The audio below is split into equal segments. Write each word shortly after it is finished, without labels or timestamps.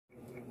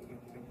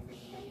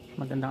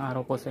Magandang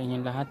araw po sa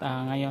inyong lahat.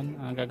 Ngayon,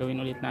 gagawin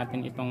ulit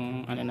natin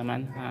itong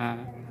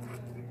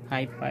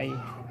HI-FIi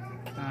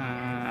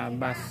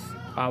Bass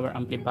Power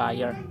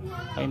Amplifier.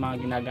 Ito yung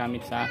mga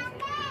ginagamit sa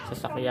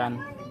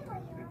sasakyan.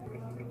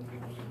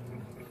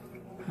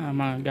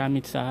 Mga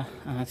gamit sa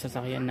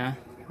sasakyan na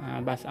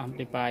bass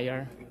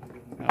amplifier.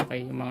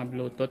 Okay, yung mga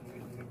Bluetooth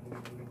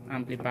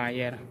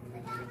amplifier.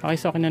 Okay,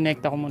 so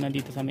kinonekta ko muna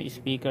dito sa may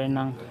speaker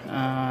ng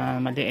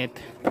maliit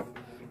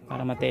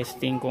para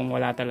matesting kung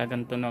wala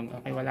talagang tunog.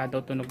 Okay, wala daw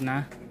tunog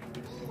na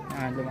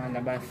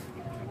lumalabas.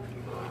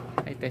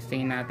 Okay,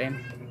 testingin natin.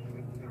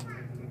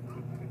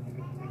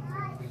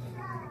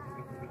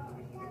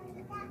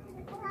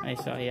 Ay,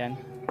 so ayan.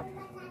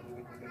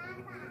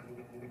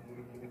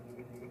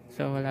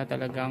 So wala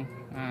talagang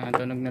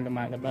tunog na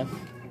lumalabas.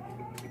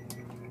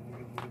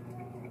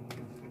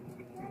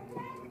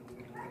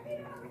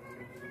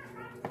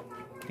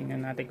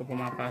 Tingnan natin kung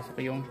pumapasok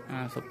yung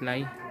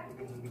supply.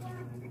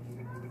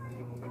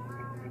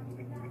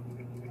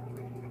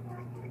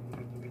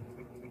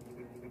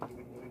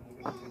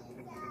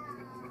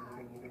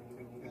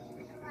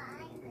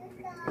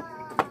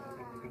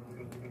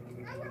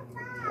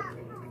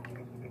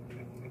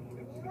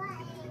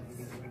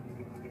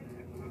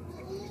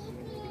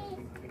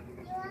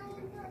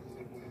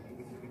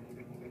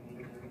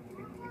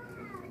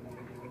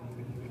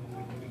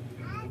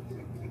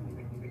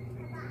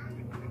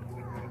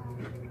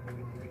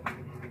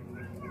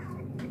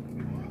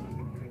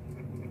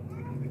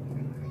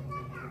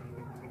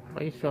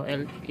 Okay, so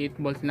 8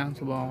 volts lang,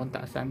 subukan kong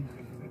taasan.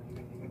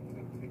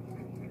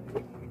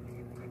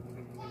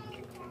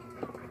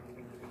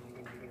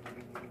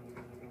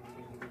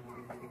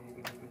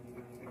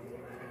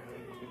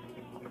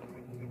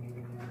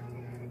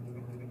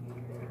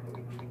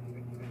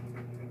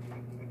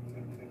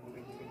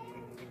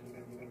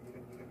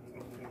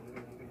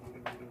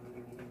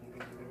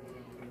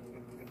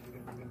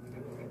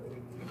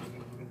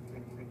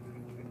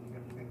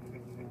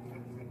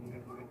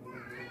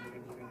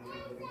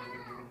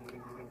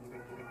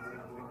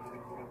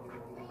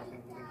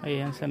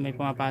 Ayan, sa may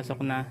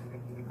pumapasok na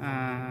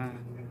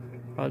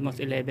almost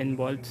 11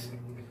 volts.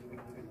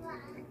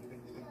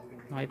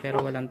 Okay,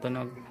 pero walang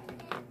tunog.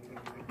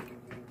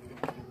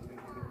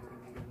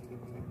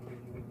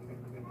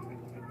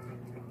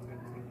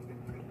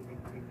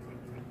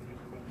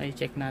 Ay,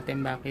 check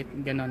natin bakit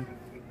ganon.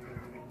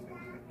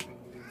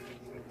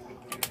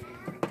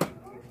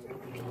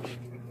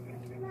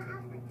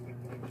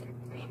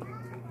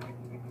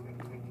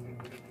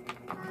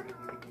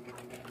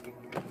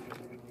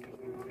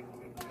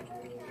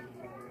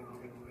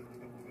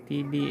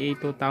 TBA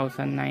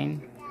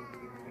 2009.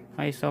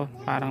 Okay, so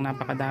parang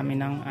napakadami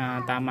ng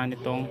tama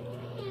nitong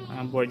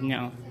board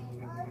niya.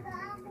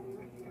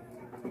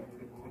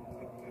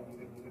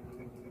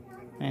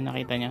 Ay,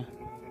 nakita niya.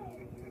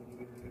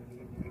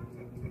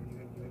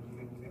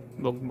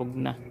 Bugbog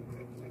na.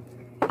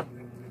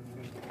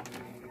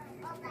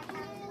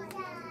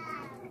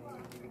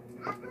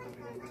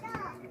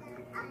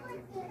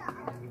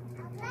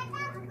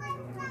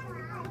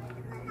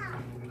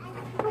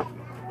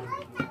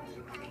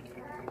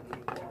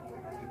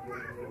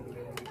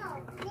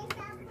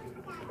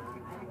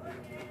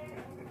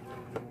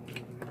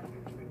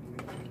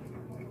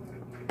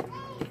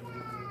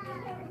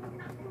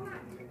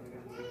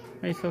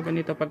 Ay, so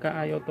ganito pagka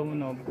ayaw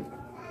tumunog,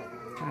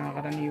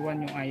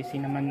 karaniwan yung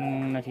IC naman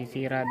nung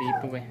nasisira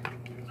dito eh.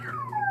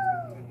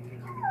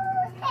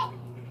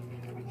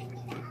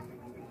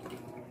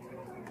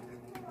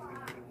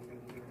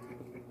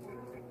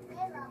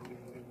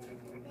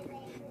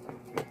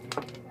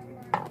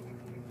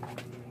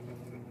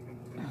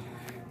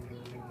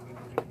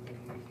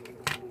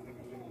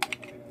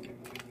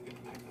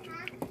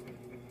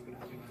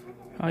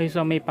 Okay,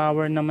 so may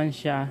power naman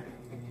siya.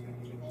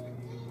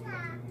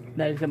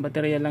 Dahil sa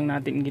baterya lang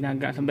natin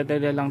ginagamit, sa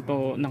baterya lang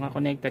to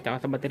nakakonekta,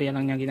 tsaka sa baterya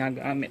lang niya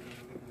ginagamit.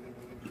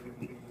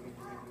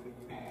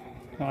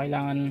 So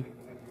kailangan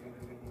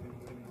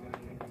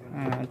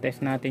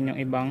test natin yung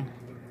ibang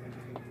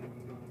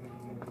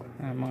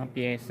mga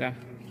pyesa.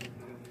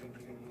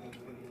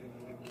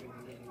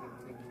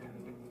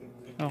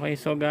 Okay,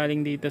 so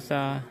galing dito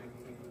sa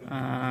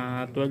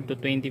 12 to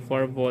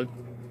 24 volt,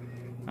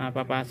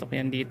 papasok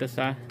yan dito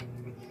sa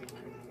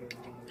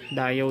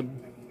diode.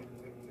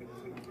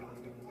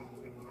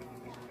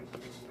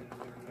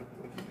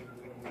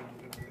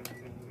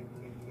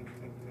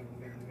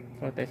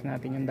 So test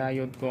natin yung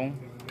diode kung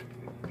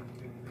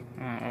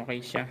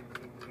okay siya.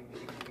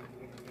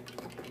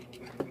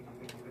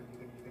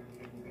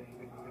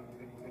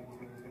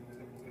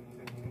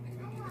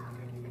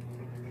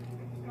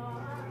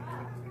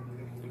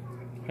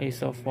 Okay,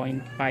 so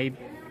 0.5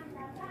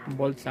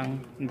 volts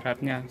ang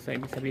drop niya. So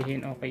ibig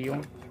sabihin okay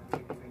yung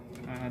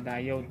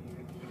diode.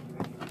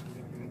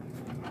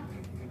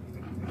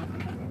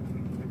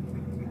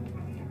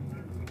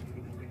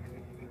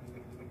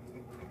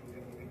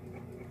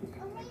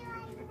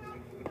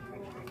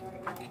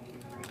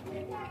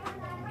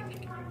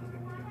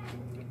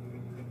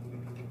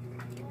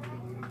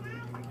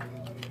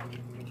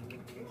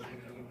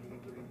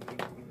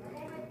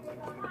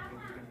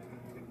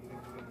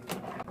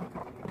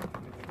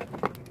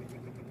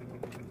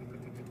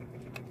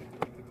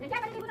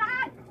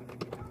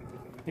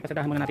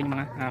 Ipasadahan muna natin yung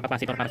mga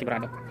capacitor para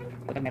sigurado.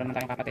 Total meron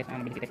naman tayong kakates,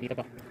 mobility test dito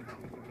to.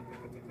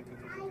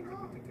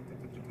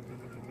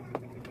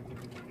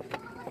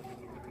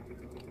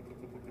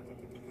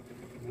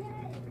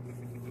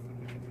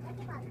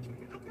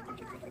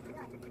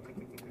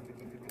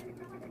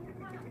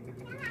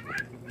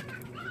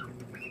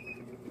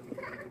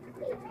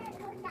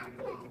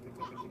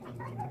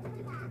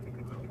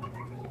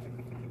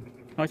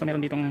 Okay, so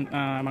meron ditong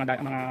mga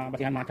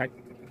basihan, mga chart.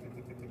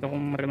 So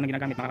kung matagal mo na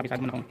ginagamit,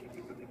 makakabisado mo na kung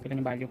kailan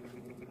yung value.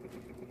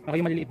 Okay,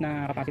 yung maliliit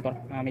na capacitor,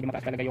 medyo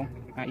mataas talaga yung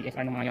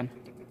ESR ng mga yon.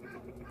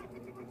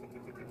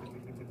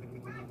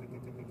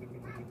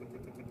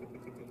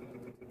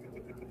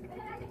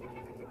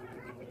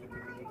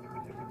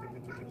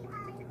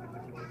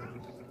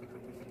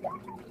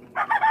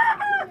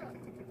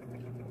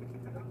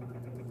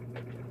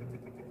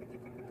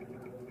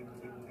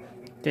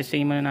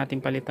 Testing muna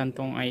natin palitan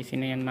tong IC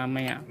na yan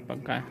mamaya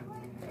pagka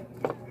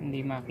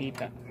hindi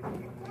makita.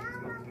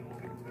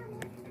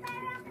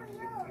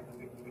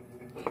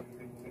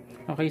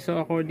 Okay, so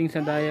according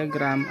sa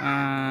diagram,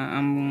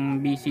 ang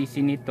BCC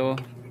nito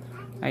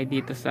ay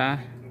dito sa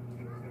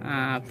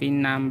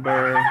pin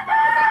number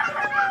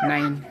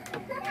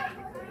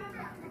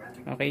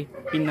 9. Okay,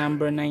 pin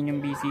number 9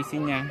 yung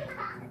BCC niya.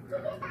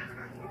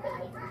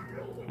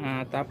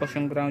 Tapos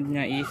yung ground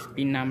niya is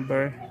pin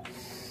number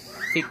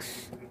 6.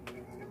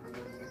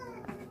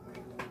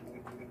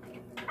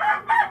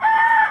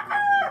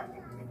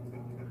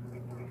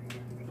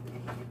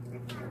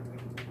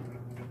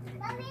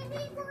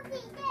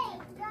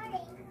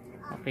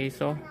 Okay,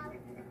 so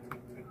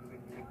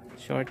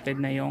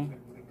shorted na yung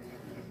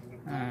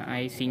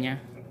IC nya.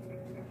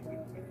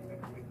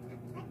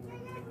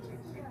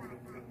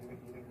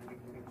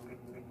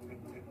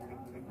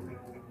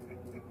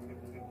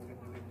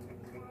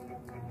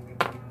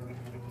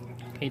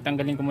 Okay,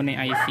 tanggalin ko muna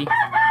yung IC.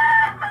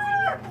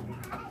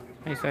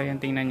 Okay, so ayan,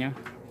 tingnan nyo.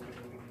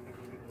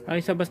 Okay,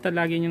 so basta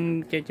lagi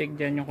yung check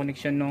dyan yung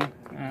connection nung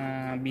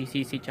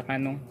BCC tsaka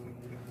nung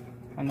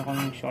ano kung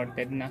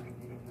shorted na.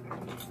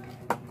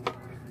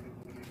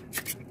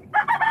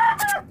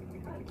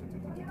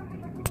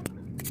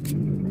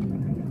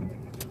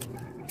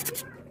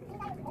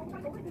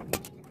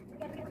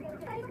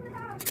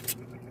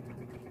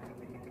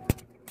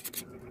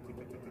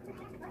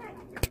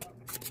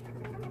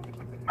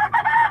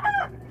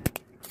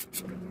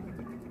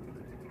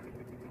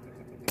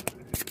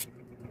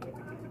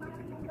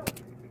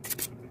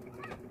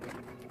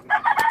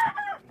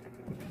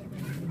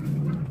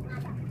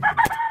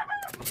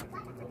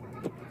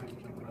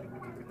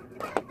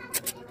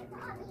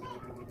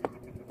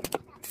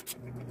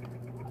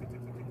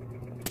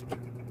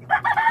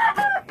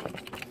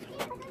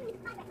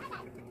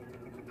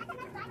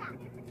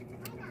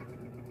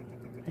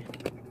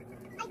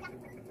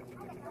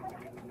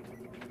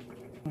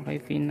 Okay,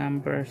 pin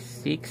number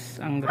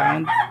 6 ang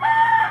ground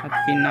at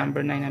pin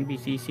number 9 ang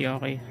BCC.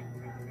 Okay,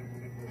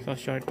 so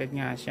shorted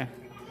nga siya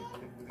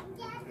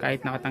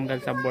kahit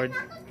nakatanggal sa board.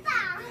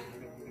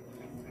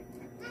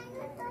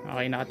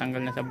 Okay,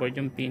 nakatanggal na sa board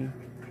yung pin.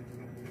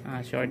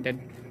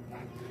 Shorted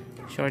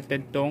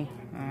tong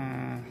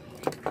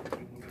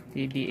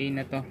TDA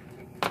na to.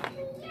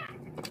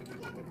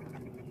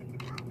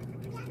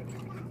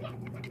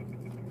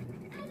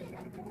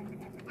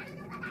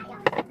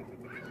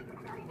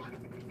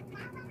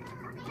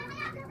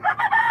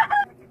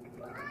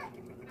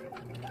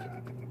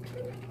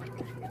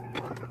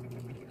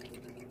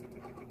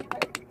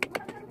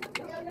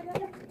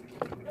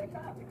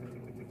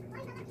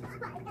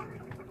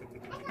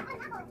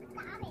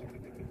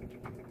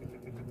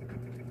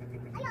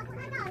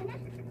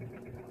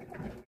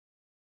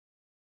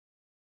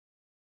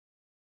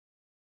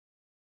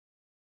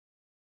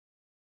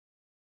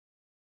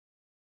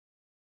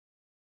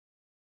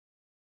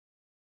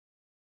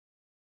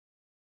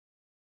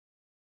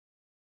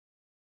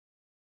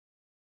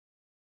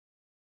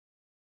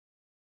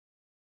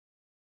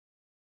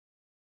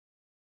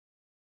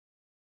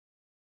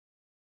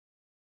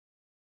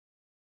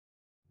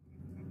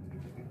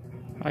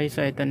 Okay,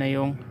 so ito na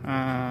yung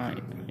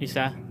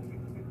isa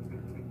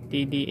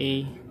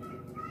TDA.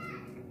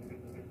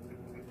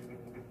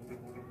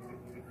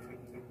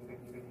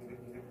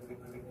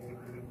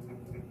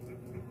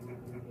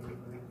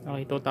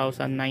 Okay,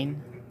 2009.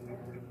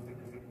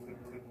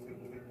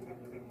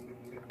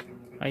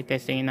 Okay,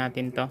 testingin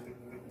natin to.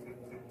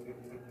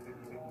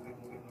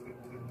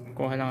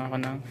 Kuha lang ako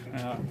ng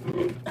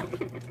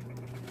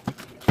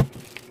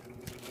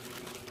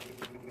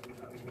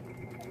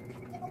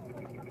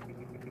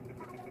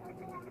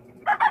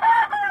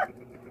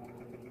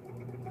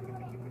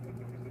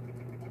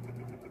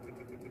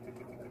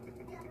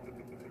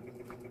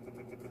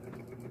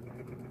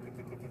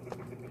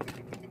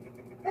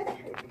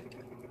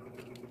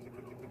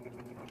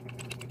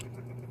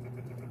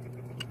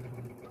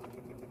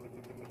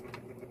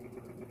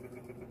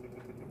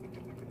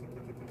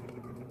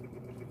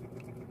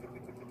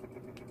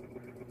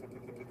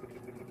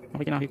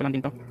okay, kinakit ko lang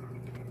din to.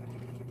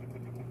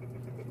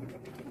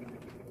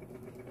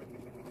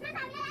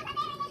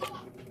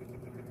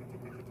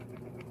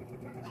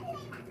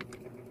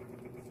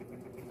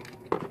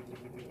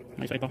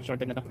 So ito,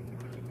 shorted na to.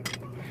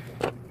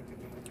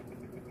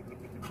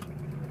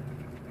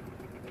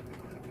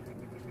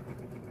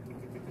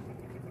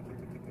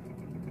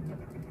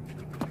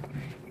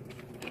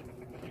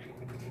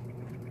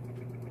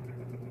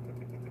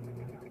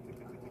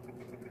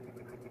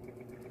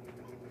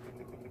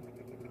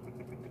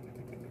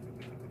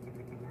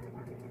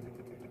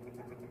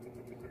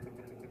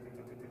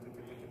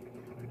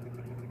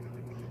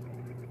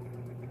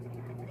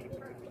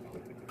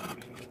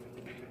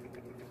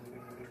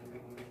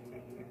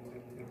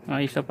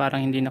 Okay, so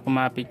parang hindi na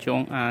kumapit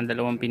yung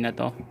dalawang pin na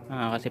to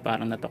kasi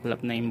parang natuklap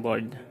na yung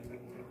board.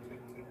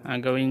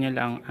 Gawin nyo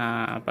lang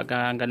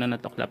pagka gano'n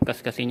natuklap,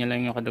 kasi nyo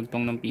lang yung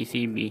kadugtong ng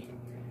PCB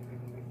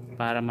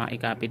para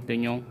maikapit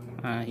dun yung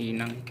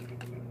hinang.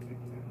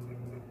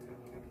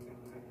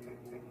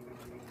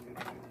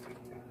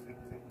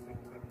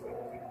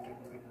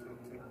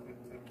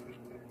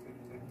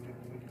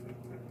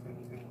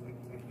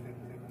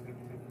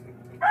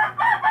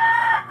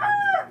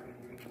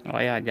 O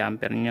kaya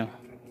jumper nyo.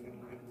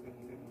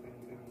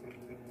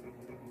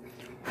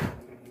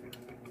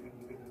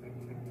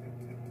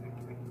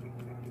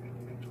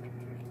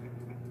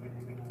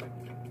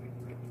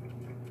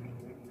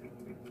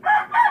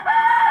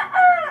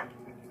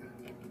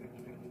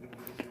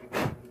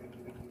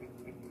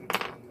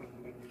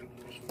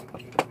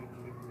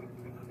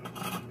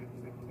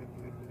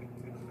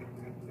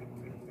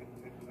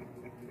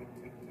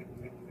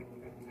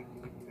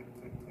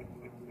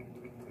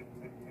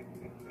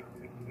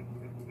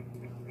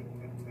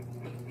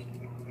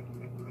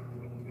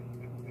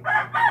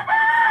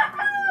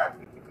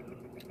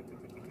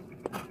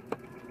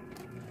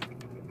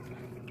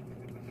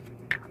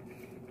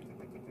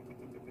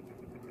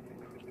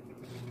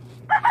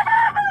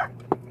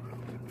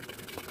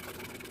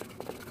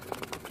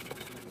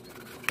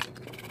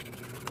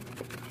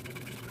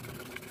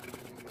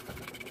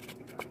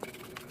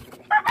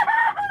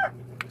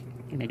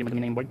 Medyo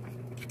madumi na yung board.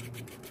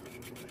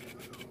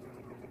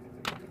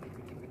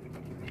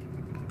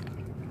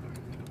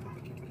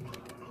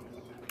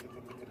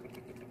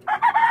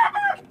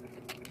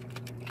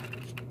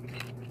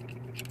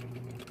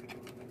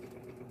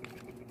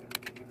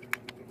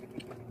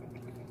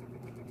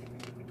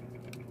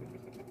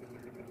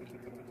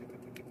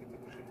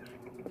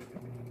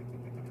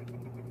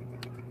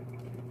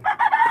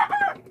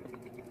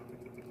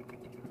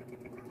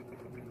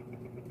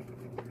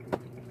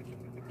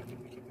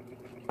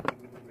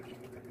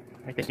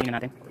 Okay, testing na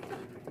natin.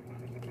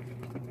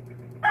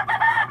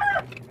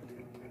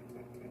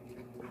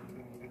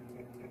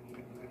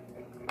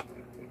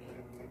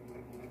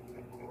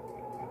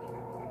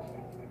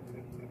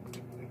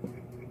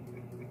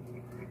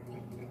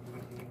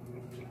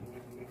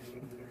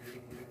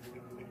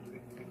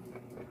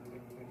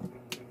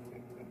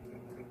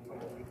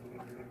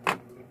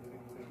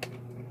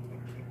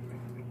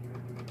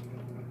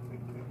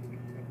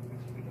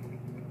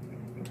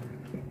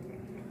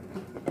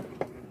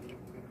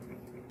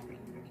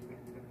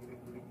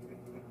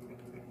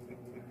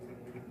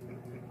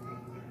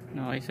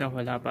 Okay, so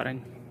wala pa rin.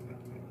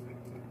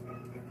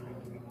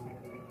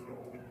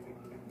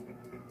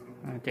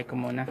 Check ko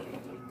muna.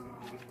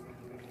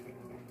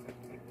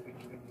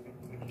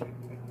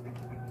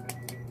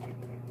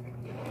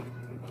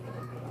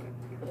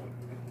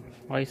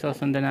 Okay, so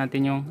sundan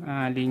natin yung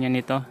linya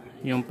nito,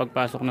 yung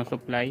pagpasok ng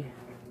supply.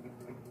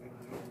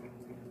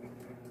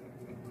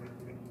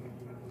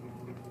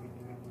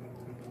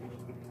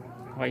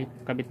 Okay,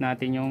 kabit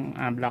natin yung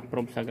black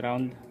probe sa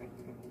ground.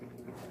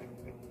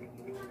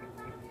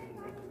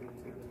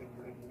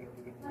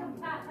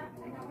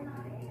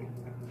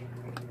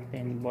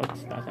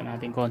 Volts, taasan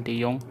natin konti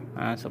yung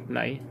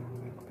supply.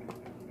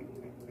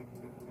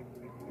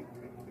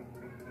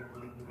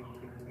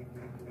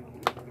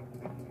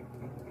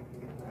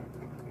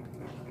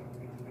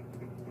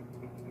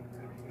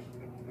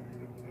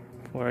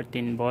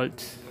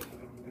 volts.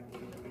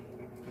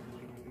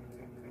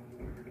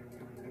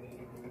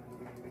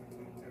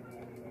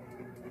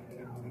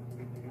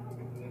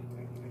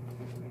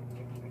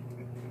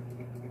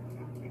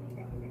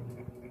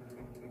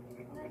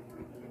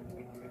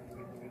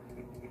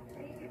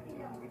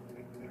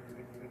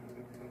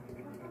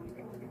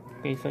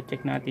 Okay, so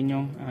check natin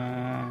yung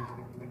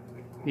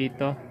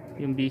dito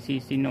yung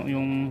BCC no,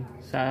 yung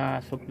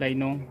sa supply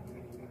nung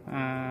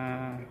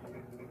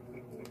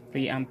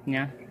preamp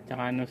nya,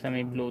 tsaka no sa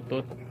may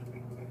Bluetooth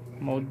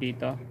mode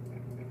dito.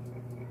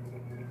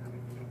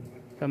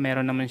 So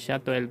meron naman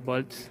siya 12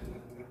 volts.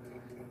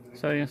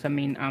 So yung sa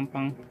main amp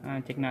ang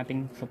check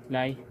nating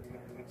supply.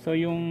 So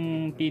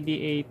yung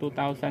PDA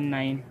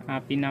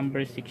 2009 pin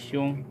number 6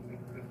 yung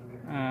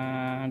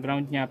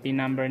ground nya, pin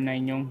number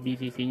 9 yung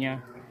BCC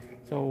nya.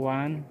 So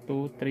 1,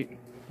 2, 3,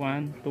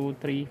 4,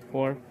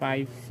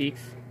 5,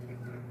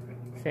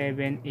 6,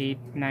 7, 8,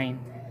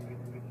 9.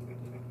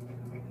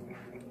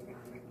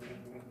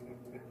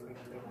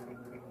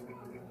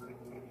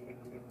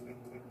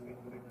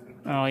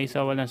 Okay,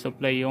 so walang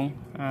supply yung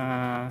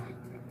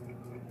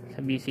sa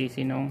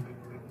BCC nung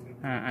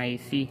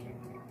IC.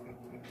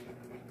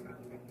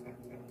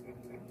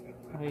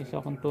 Okay,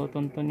 so kung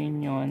tutuntunin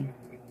yun,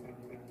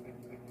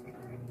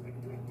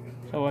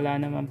 so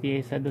wala namang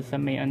pyesa doon sa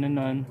may ano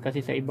nun,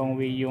 kasi sa ibang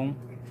way yung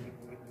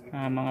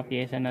mga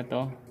pyesa na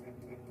to.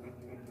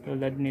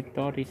 Tulad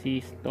nito,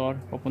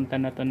 resistor, pupunta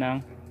na to ng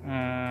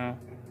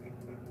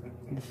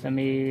sa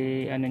may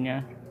ano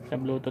niya, sa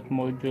Bluetooth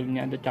module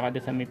niya, doon tsaka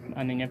doon sa may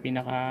ano niya,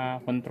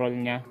 pinaka control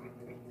niya.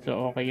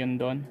 So okay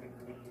yun doon.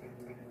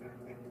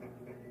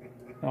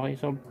 Okay,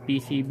 so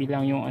PCB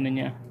lang yung ano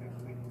niya.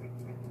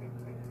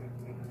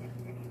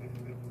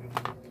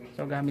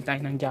 So gamit tayo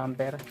ng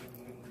jumper.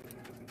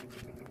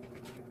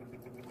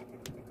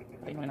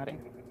 Tayo muna natin.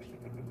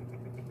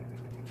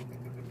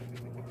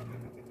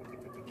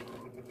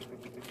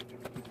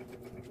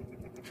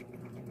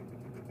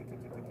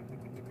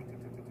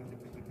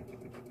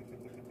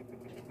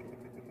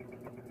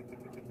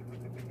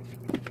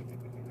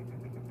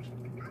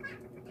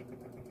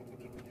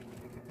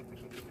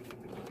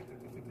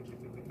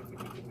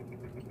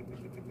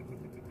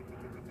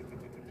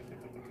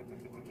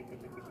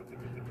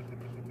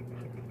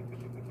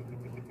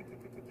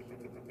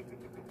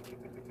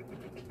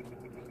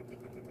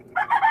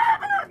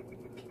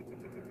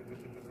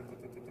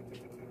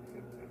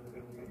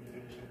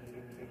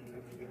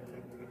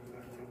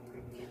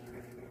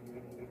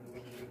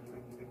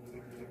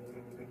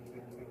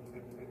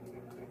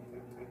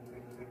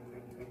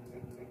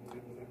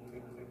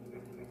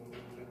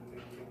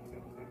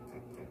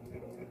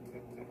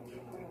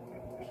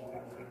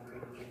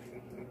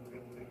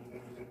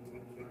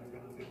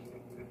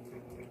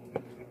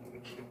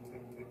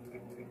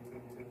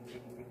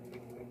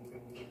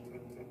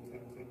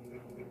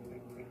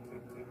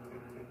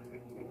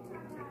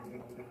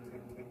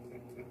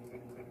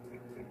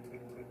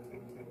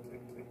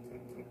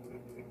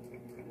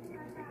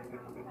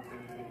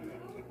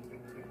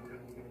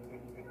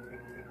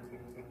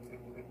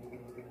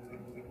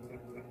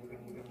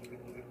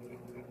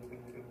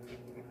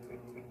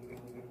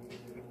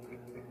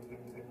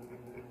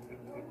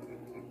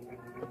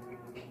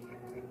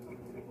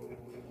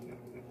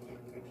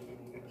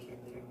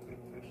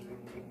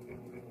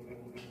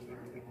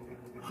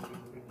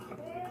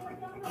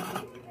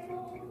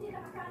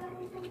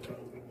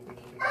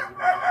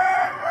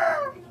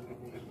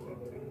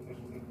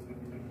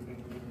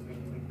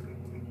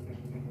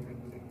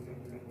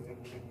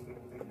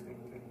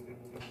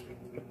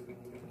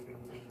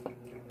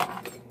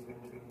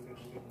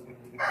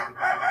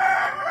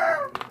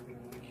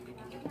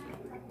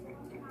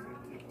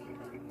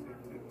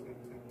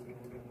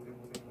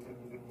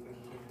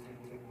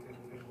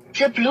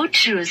 The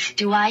Bluetooth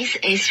device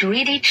is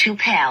ready to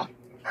pair.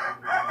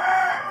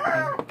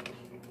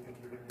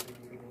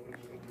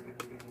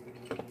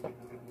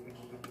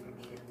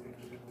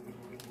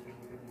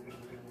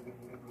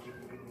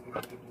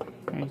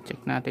 Okay,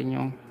 check natin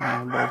yung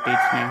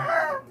voltage niya.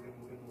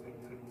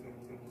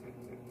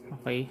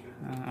 Okay,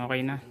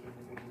 okay na.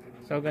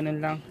 So ganun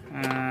lang.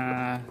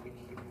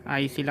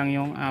 IC lang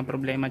yung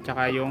problema,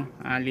 tsaka yung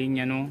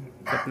linya nung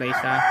supply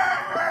sa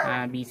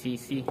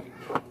BCC.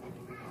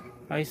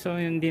 Okay, so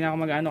hindi na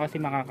ako mag-ano kasi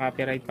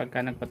makaka-copyright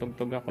pagka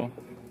nagpatugtog ako.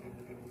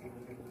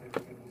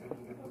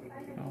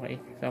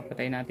 Okay, so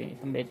patay natin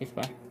isang beses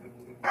pa.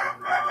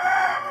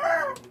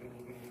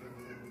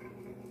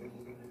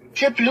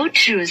 The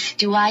Bluetooth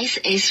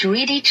device is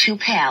ready to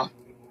pair.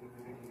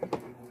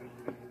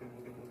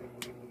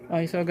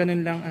 Okay, so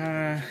ganun lang.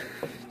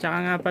 Tsaka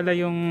nga pala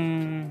yung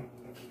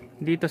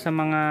dito sa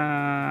mga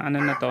ano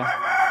na to,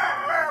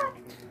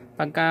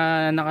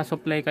 pagka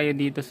nakasupply kayo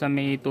dito sa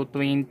may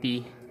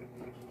 220,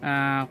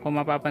 kung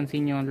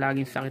mapapansin nyo,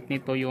 laging sakit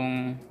nito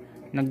yung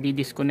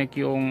nagdi-disconnect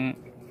yung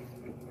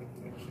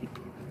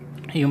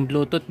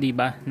Bluetooth, di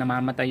ba?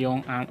 Namamatay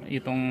yung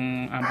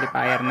itong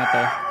amplifier na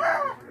to.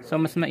 So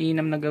mas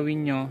mainam na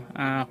gawin nyo,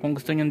 kung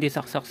gusto nyo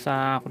disaksak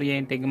sa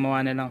kuryente, gumawa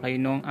na lang kayo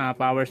ng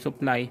power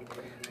supply,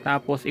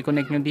 tapos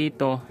i-connect nyo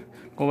dito.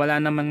 Kung wala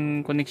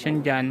naman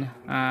connection dyan,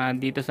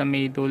 dito sa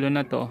may dulo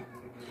na to,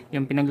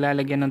 yung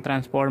pinaglalagyan ng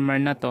transformer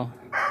na to.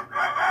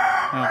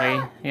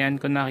 Okay, ayan,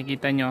 kung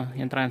nakikita nyo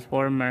yung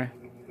transformer.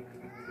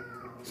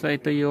 So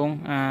ito yung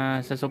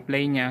sa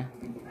supply nya.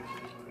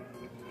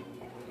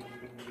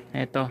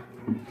 Ito.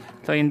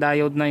 So yung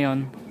diode na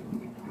yon,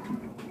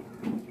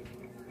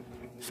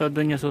 so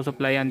doon nyo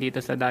susupplyan dito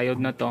sa diode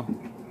na to.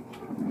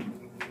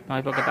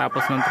 Okay,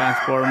 pagkatapos ng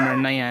transformer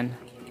na yan,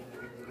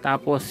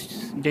 tapos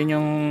dyan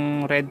yung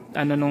red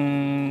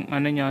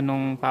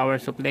nung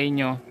power supply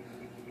nyo,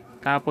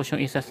 tapos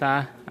yung isa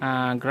sa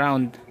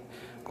ground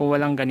kung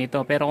walang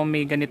ganito. Pero kung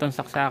may ganitong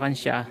saksakan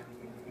siya,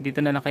 dito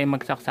na lang kayo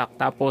magsaksak.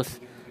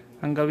 Tapos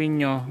ang gawin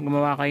nyo,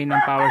 gumawa kayo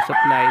ng power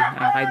supply,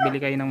 kahit bili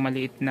kayo ng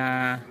maliit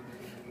na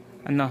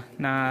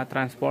na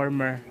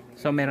transformer.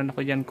 So meron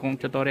ako dyan kung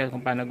tutorial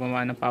kung paano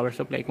gumawa ng power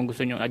supply kung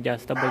gusto nyo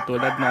adjustable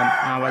tulad nun.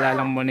 Wala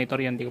lang monitor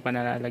yun, hindi ko pa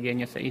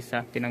nalalagyan nyo sa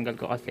isa, tinanggal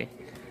ko kasi.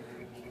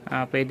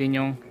 Pwede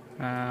nyong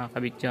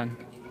kabit yun.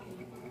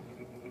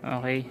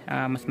 Okay,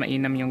 mas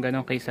mainam yung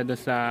gano'n kaysa do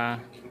sa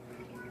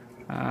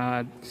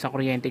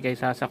kuryente,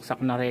 kaysa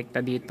saksak na rekta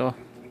dito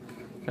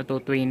sa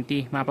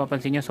 220.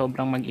 Mapapansin nyo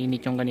sobrang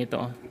mag-init yung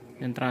ganito.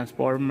 yung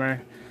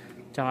transformer,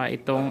 tsaka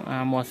itong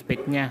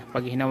MOSFET niya.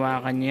 Pag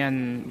hinawakan niya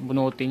yan,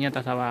 bunutin niya,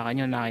 tapos hawakan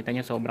niyo, nakita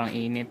niyo sobrang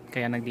init,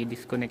 kaya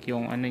nagdi-disconnect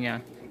yung ano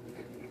niya,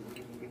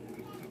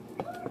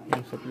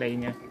 yung supply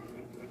niya.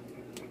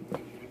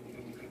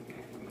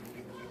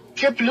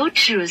 The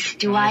Bluetooth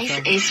device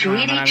is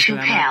ready to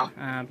pair.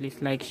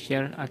 Please like,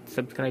 share at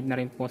subscribe na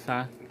rin po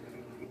sa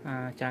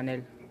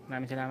channel.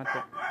 Maraming salamat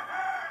po.